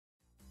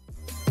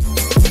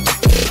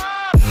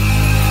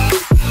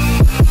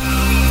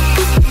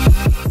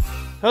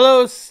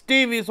Hello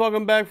Stevies,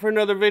 welcome back for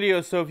another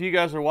video. So if you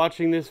guys are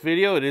watching this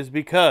video, it is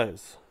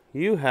because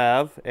you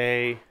have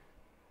a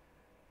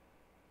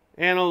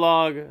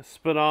analog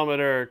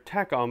speedometer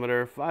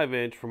tachometer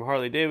 5-inch from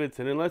Harley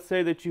Davidson, and let's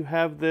say that you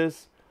have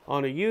this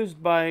on a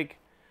used bike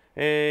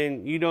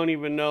and you don't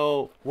even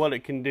know what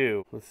it can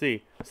do. Let's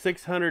see,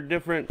 600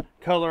 different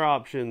color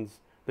options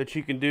that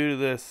you can do to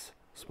this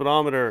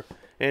speedometer,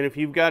 and if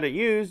you've got it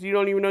used, you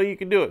don't even know you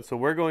can do it. So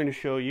we're going to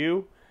show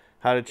you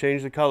how to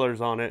change the colors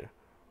on it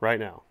right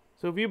now.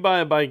 So if you buy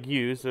a bike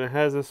used and it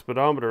has a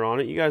speedometer on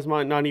it, you guys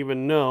might not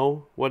even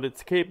know what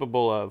it's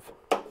capable of.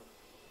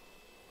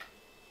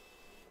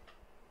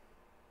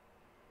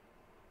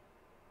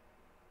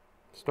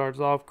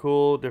 Starts off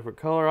cool, different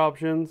color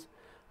options.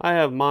 I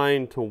have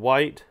mine to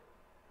white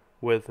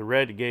with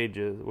red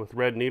gauges, with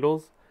red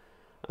needles,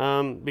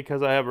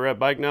 because I have a red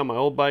bike now. My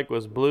old bike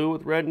was blue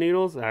with red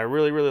needles and I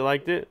really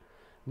liked it,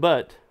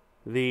 but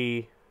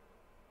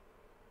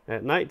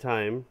at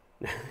nighttime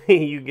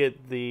you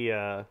get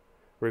the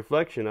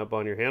reflection up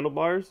on your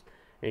handlebars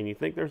and you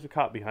think there's a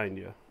cop behind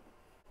you.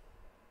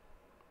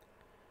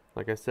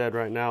 Like I said,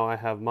 right now I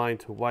have mine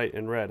to white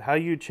and red. How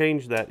you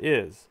change that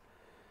is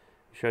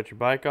you shut your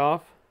bike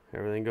off,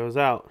 everything goes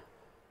out.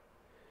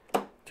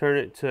 Turn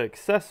it to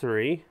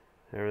accessory,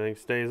 everything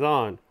stays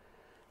on.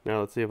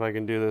 Now let's see if I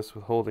can do this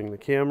with holding the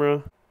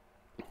camera.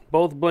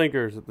 Both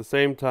blinkers at the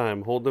same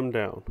time, hold them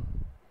down.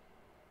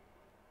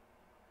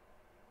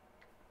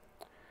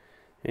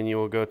 And you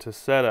will go to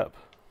setup.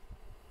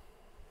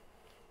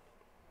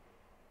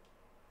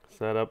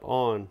 Setup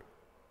on.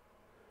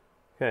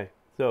 Okay,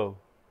 so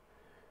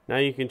now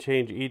you can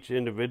change each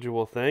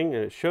individual thing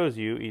and it shows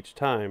you each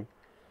time.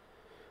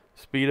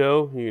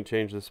 Speedo, you can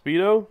change the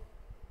speedo.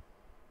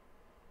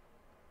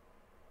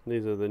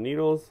 These are the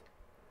needles.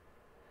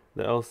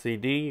 The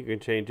LCD, you can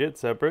change it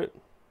separate.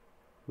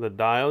 The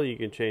dial, you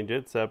can change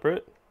it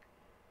separate.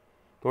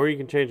 Or you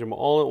can change them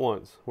all at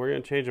once. We're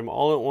going to change them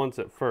all at once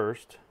at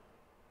first.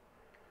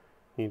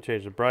 You can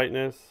change the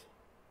brightness.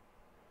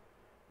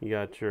 You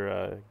got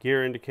your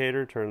gear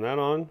indicator, turn that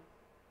on.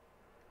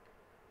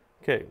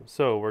 Okay,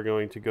 so we're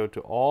going to go to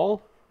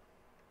all.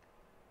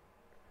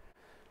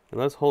 And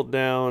let's hold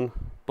down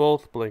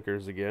both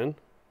blinkers again.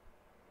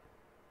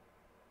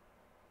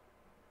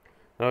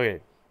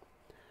 Okay,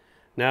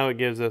 now it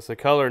gives us a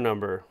color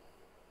number.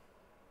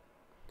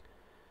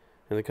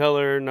 And the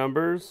color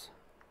numbers,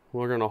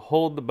 we're going to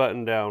hold the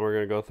button down. We're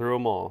going to go through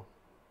them all.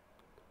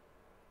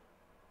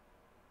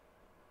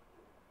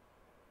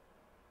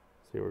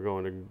 See, we're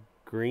going to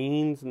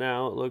greens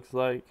now, it looks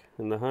like,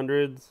 in the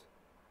hundreds.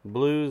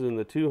 Blues in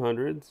the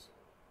 200s.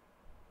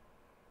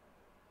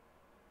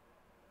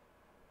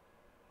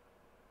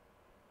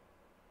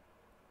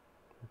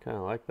 I kind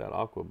of like that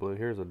aqua blue.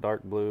 Here's a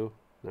dark blue.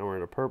 Now we're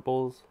in the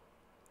purples.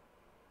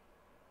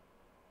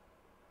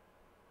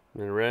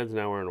 And then reds,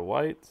 now we're in the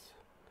whites.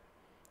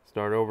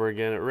 Start over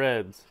again at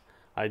reds.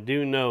 I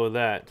do know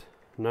that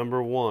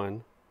number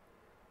 1,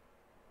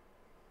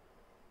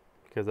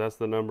 because that's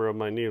the number of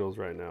my needles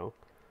right now.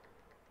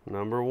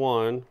 Number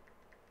 1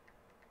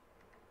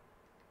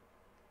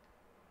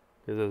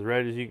 is as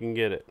red as you can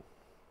get it.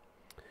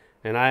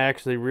 And I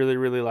actually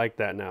really like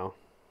that now.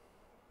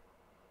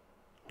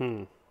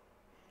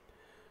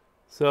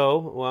 So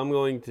what I'm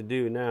going to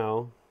do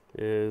now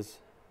is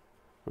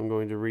I'm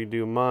going to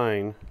redo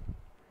mine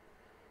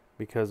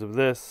because of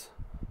this.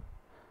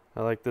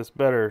 I like this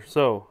better.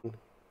 So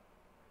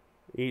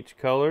each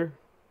color,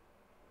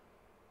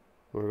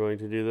 we're going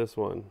to do this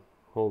one.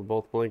 Hold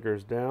both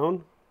blinkers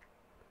down.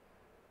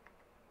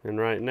 And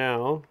right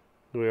now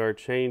we are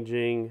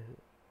changing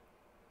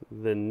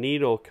the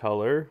needle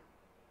color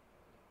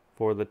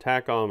for the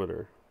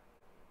tachometer.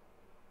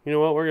 You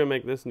know what? We're going to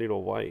make this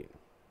needle white.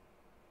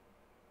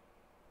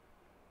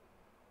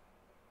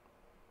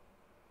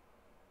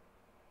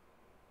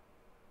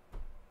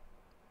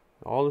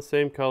 All the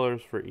same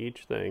colors for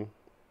each thing.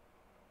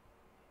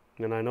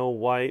 And I know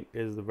white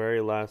is the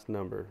very last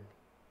number.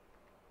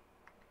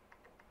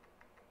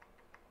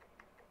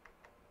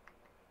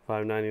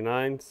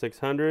 599,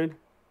 600.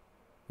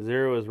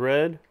 0 is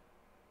red.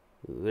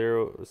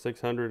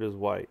 600 is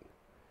white.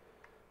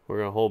 We're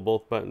going to hold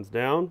both buttons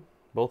down,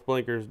 both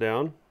blinkers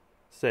down,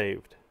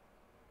 saved.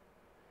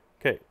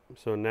 Okay,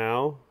 so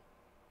now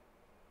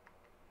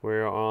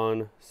we're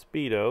on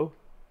Speedo.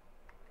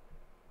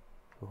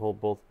 We'll hold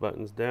both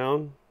buttons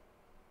down.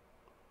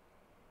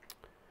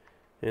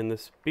 And the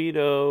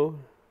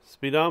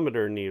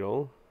speedometer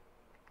needle,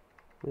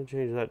 I'm going to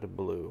change that to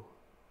blue.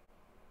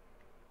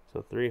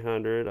 So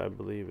 300, I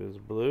believe, is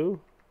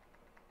blue.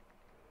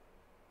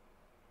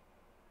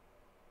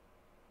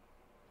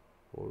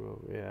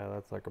 Yeah,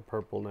 that's like a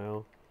purple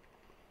now.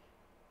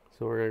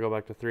 So we're going to go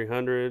back to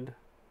 300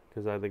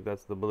 because I think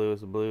that's the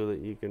bluest blue that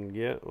you can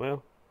get.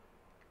 Well,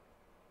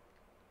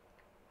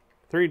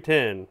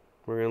 310,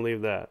 we're going to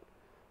leave that.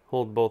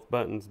 Hold both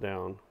buttons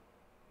down.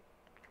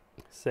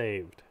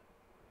 Saved.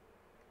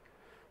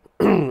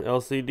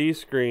 LCD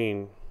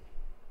screen.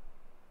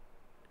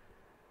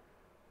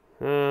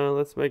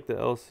 Let's make the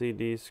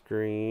LCD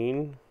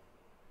screen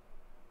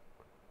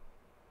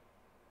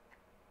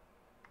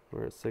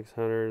We're at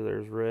 600.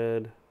 There's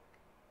red.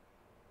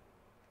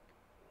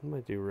 I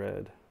might do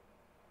red.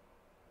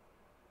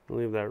 I'll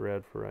leave that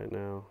red for right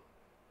now.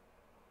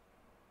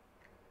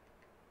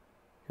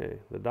 Okay,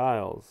 the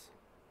dials.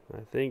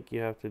 I think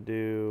you have to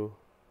do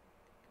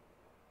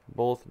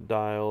both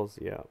dials.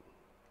 Yeah.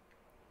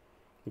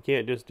 You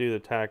can't just do the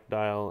Tach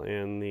dial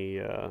and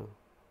the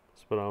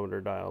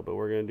speedometer dial, but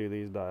we're going to do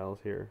these dials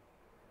here.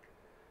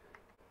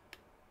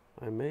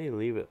 I may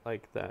leave it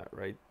like that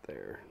right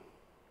there.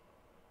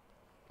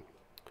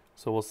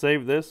 So we'll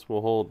save this.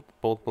 We'll hold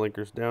both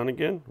blinkers down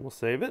again. We'll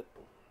save it.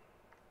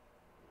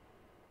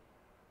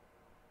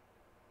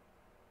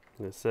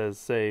 And it says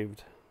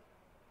saved.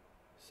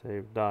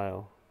 Save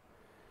dial.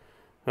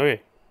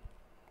 Okay.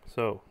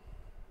 So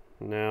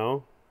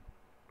now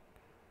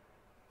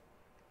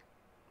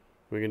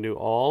we can do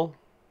all.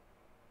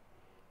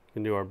 We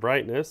can do our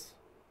brightness.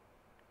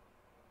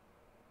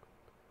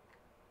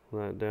 Pull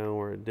that down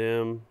where it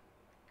dim.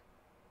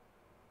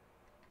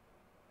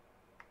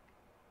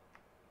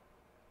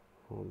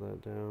 Hold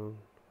that down.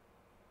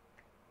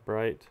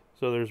 Bright.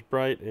 So there's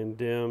bright and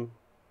dim.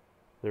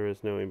 There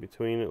is no in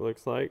between, it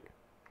looks like.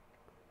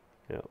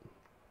 Yep.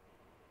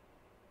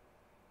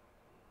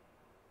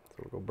 So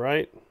we'll go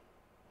bright.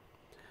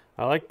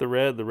 I like the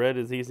red. The red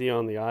is easy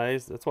on the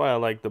eyes. That's why I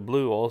like the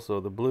blue also.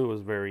 The blue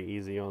is very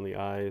easy on the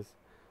eyes.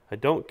 I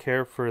don't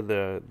care for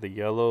the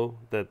yellow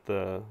that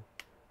the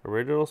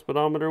original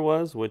speedometer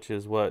was, which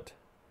is what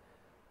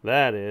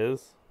that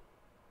is.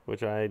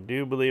 Which I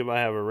do believe I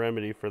have a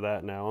remedy for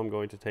that now. I'm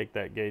going to take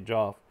that gauge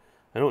off.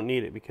 I don't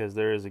need it because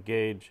there is a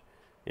gauge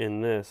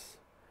in this.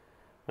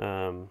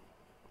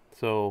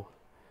 So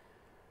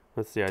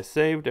let's see, I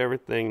saved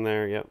everything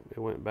there. Yep, it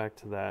went back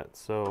to that.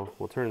 So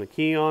we'll turn the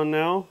key on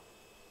now.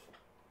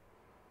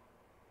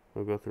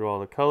 We'll go through all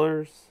the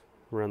colors,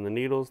 run the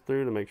needles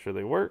through to make sure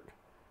they work.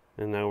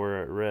 And now we're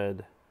at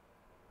red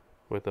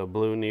with a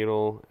blue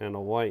needle and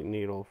a white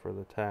needle for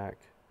the Tach.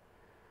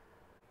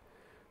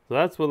 So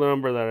that's what the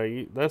number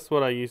that that's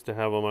what I used to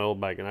have on my old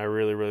bike, and I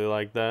really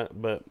like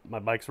that. But my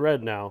bike's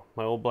red now.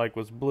 My old bike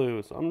was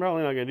blue, so I'm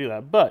probably not gonna do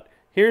that. But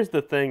here's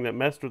the thing that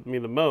messed with me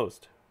the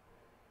most.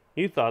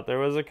 You thought there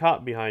was a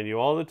cop behind you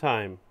all the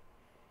time.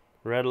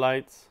 Red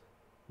lights,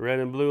 red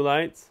and blue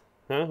lights,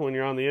 huh? When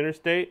you're on the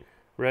interstate,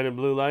 red and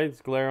blue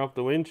lights glare off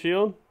the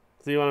windshield.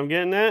 See what I'm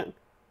getting at?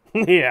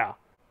 Yeah.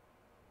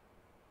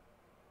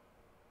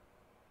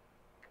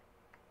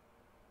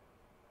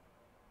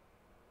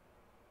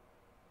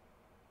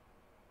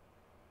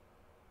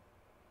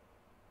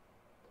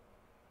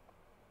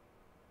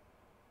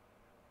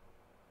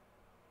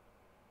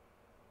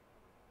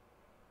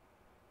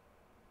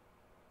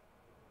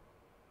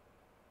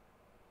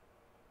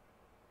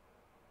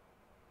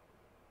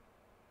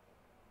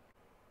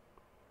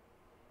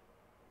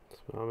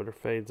 Speedometer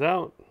fades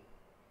out.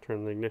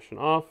 Turn the ignition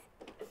off.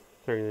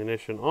 Turn the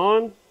ignition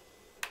on.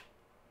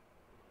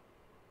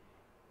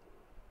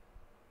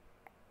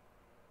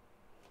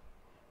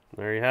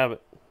 There you have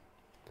it.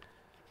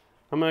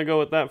 I'm going to go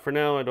with that for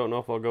now. I don't know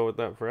if I'll go with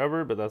that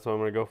forever, but that's what I'm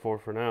going to go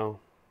for now.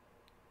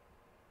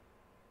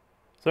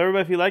 So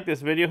everybody, if you like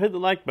this video, hit the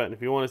like button.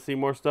 If you want to see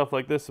more stuff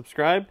like this,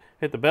 subscribe.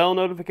 Hit the bell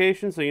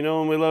notification so you know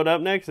when we load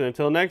up next. And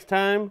until next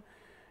time,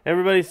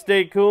 everybody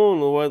stay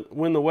cool, and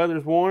when the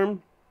weather's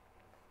warm,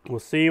 we'll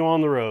see you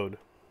on the road.